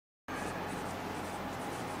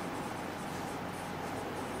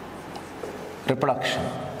Reproduction.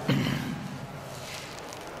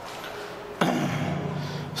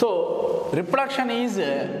 So, reproduction is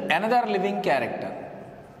another living character.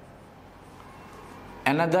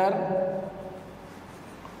 Another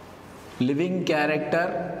living character.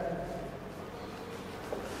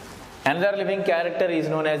 Another living character is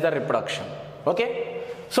known as the reproduction. Okay?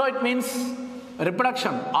 So, it means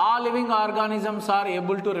reproduction. All living organisms are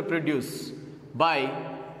able to reproduce by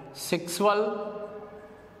sexual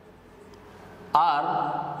or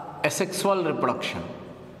asexual reproduction.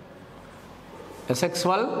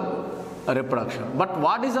 Asexual reproduction. But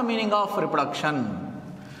what is the meaning of reproduction?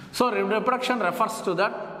 So, reproduction refers to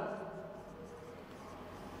that.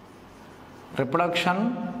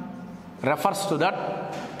 Reproduction refers to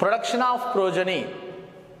that production of progeny.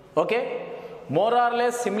 Okay? More or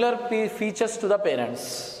less similar features to the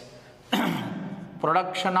parents.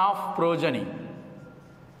 Production of progeny.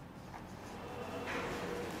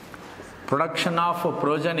 Production of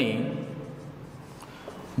progeny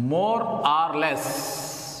more or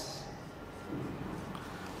less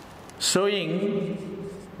showing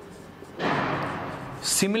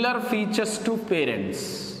similar features to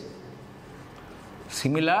parents.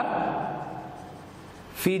 Similar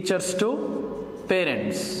features to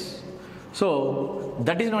parents. So,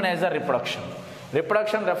 that is known as the reproduction.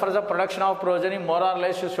 Reproduction refers to the production of progeny more or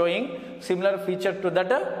less showing similar feature to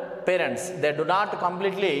that parents. They do not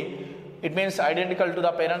completely, it means identical to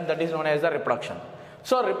the parent, that is known as the reproduction.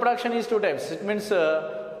 So, reproduction is two types. It means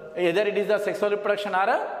either it is the sexual reproduction or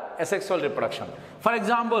asexual reproduction. For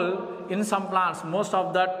example, in some plants, most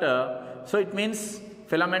of that, so it means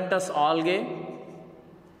filamentous algae.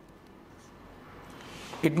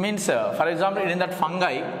 It means, for example, in that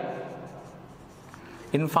fungi,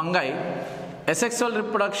 in fungi, asexual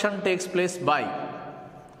reproduction takes place by,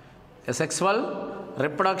 asexual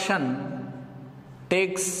reproduction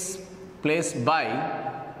takes place by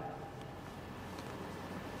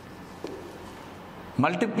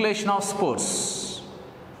multiplication of spores.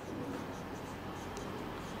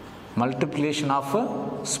 Multiplication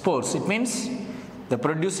of spores. It means the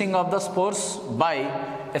producing of the spores by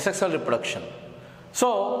asexual reproduction.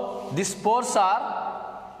 So, these spores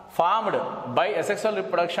are formed by asexual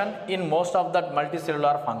reproduction in most of that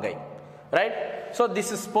multicellular fungi. Right? So,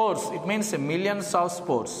 this is spores. It means millions of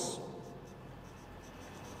spores.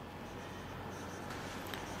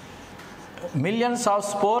 Millions of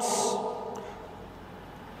spores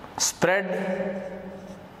spread,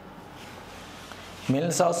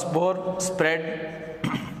 millions of spores spread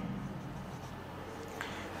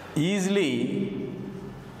easily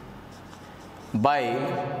by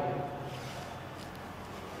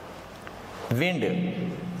wind.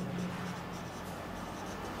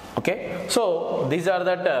 Okay, so these are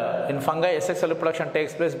that in fungi asexual reproduction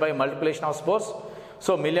takes place by multiplication of spores.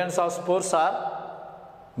 So millions of spores are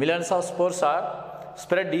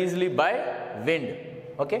spread easily by wind.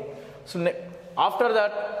 Okay, so after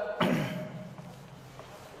that,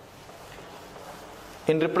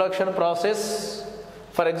 in reproduction process,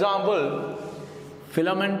 for example,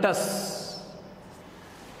 filamentous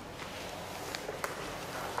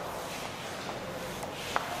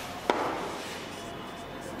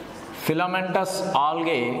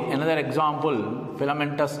algae, another example,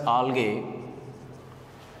 filamentous algae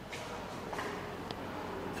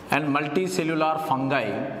and multicellular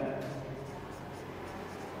fungi.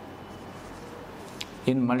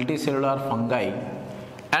 In multicellular fungi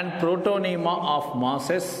and protonema of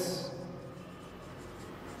mosses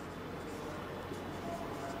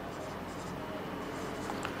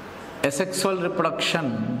asexual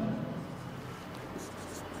reproduction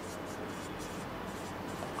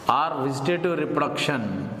or vegetative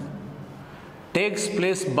reproduction takes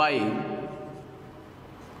place by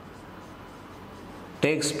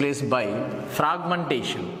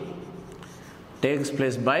fragmentation. Takes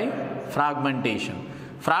place by fragmentation.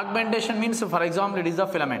 Fragmentation means, for example, it is the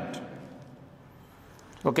filament.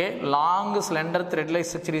 Okay, long slender thread-like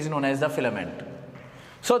structure is known as the filament.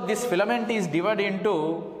 So this filament is divided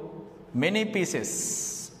into many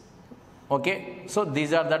pieces. Okay, so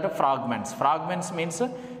these are the fragments. Fragments means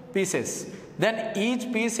pieces. Then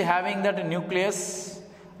each piece having that nucleus,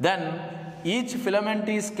 then each filament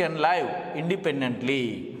can live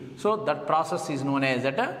independently. So that process is known as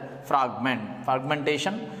that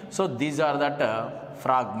fragmentation. So these are that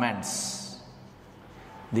fragments.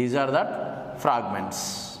 These are that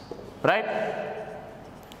fragments, right?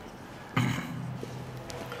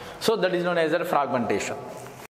 So that is known as a fragmentation.